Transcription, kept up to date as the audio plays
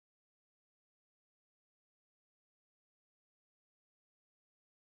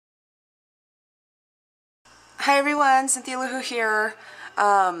Hi everyone, Cynthia Luhu here.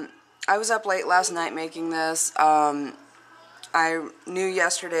 I was up late last night making this. I knew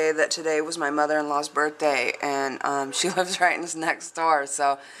yesterday that today was my mother-in-law's birthday, and she lives right next door,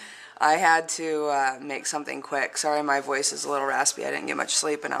 so I had to make something quick. Sorry, my voice is a little raspy. I didn't get much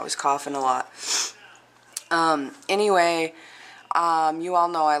sleep, and I was coughing a lot. Anyway, you all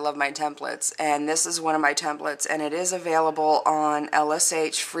know I love my templates, and this is one of my templates, and it is available on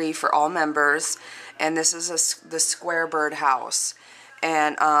LSH free for all members, and this is the square birdhouse.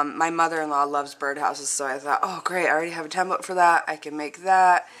 And my mother-in-law loves birdhouses, so I thought, oh great, I already have a template for that, I can make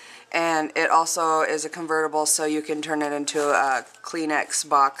that. And it also is a convertible, so you can turn it into a Kleenex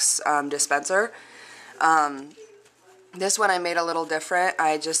box dispenser. This one I made a little different.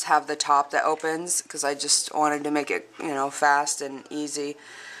 I just have the top that opens because I just wanted to make it, fast and easy.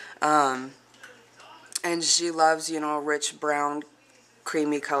 And she loves, rich brown,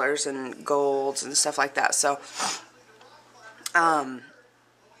 creamy colors and golds and stuff like that. So, I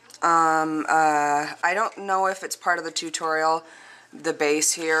don't know if it's part of the tutorial, the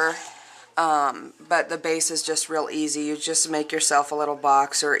base here, but the base is just real easy. You just make yourself a little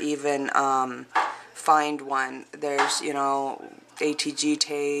box, or even, find one. There's, ATG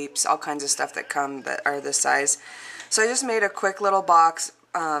tapes, all kinds of stuff that come that are this size. So I just made a quick little box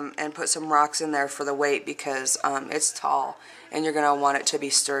and put some rocks in there for the weight because it's tall and you're going to want it to be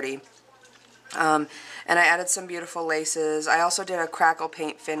sturdy. And I added some beautiful laces. I also did a crackle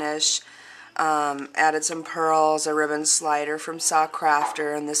paint finish, added some pearls, a ribbon slider from Saw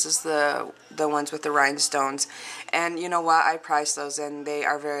Crafter, and this is the ones with the rhinestones. And you know what? I priced those, and they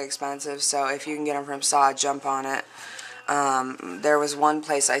are very expensive, so if you can get them from Saw, jump on it. There was one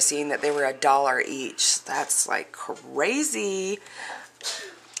place I seen that they were $1 each. That's like crazy.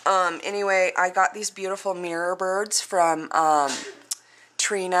 Anyway, I got these beautiful mirror birds from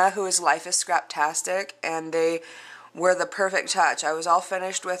Trina, who is Life is Scraptastic, and they were the perfect touch. I was all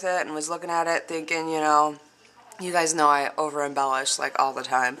finished with it and was looking at it thinking, you guys know I over-embellish like all the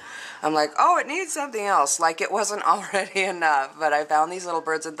time. I'm like, oh, it needs something else, like it wasn't already enough. But I found these little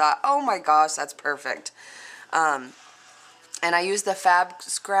birds and thought, oh my gosh, that's perfect. And I used the Fab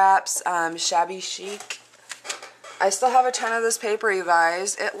Scraps Shabby Chic. I still have a ton of this paper, you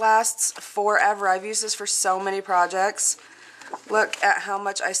guys. It lasts forever. I've used this for so many projects. Look at how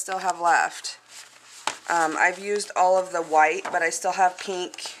much I still have left. I've used all of the white, but I still have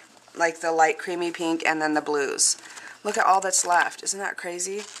pink, like the light creamy pink, and then the blues. Look at all that's left. Isn't that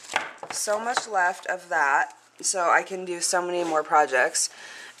crazy? So much left of that, so I can do so many more projects.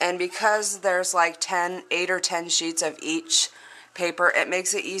 And because there's like 8 or 10 sheets of each paper, it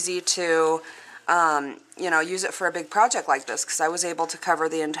makes it easy to, use it for a big project like this, because I was able to cover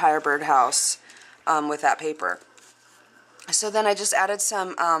the entire birdhouse with that paper. So then I just added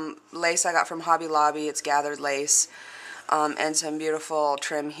some lace I got from Hobby Lobby. It's gathered lace, and some beautiful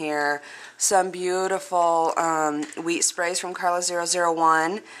trim here. Some beautiful wheat sprays from Carla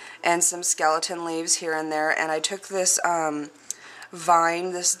 001, and some skeleton leaves here and there. And I took this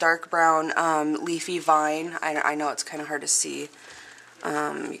vine, this dark brown leafy vine. I know it's kind of hard to see.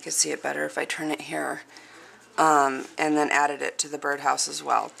 You can see it better if I turn it here. And then added it to the birdhouse as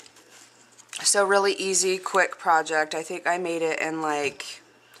well. So really easy, quick project. I think I made it in like,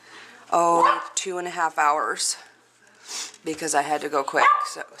 2.5 hours because I had to go quick.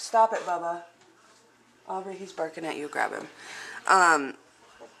 So stop it, Bubba. Aubrey, he's barking at you. Grab him.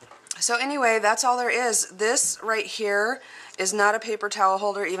 So anyway, that's all there is. This right here is not a paper towel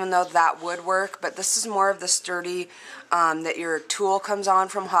holder, even though that would work, but this is more of the sturdy that your tool comes on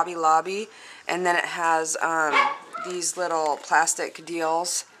from Hobby Lobby, and then it has these little plastic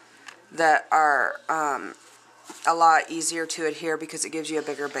deals that are a lot easier to adhere because it gives you a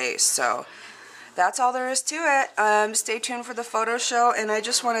bigger base. So that's all there is to it. Stay tuned for the photo show, and I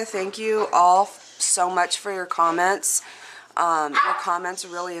just want to thank you all so much for your comments. Your comments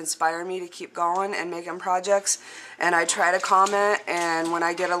really inspire me to keep going and making projects, and I try to comment, and when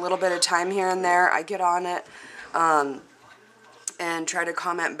I get a little bit of time here and there, I get on it and try to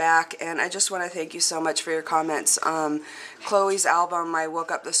comment back. And I just want to thank you so much for your comments. Chloe's album, I woke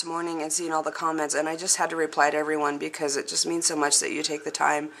up this morning and seen all the comments, and I just had to reply to everyone because it just means so much that you take the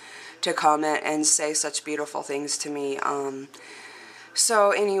time to comment and say such beautiful things to me. So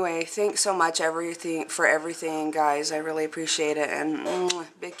anyway, thanks so much for everything, guys. I really appreciate it, and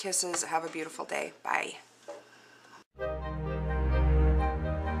big kisses. Have a beautiful day. Bye.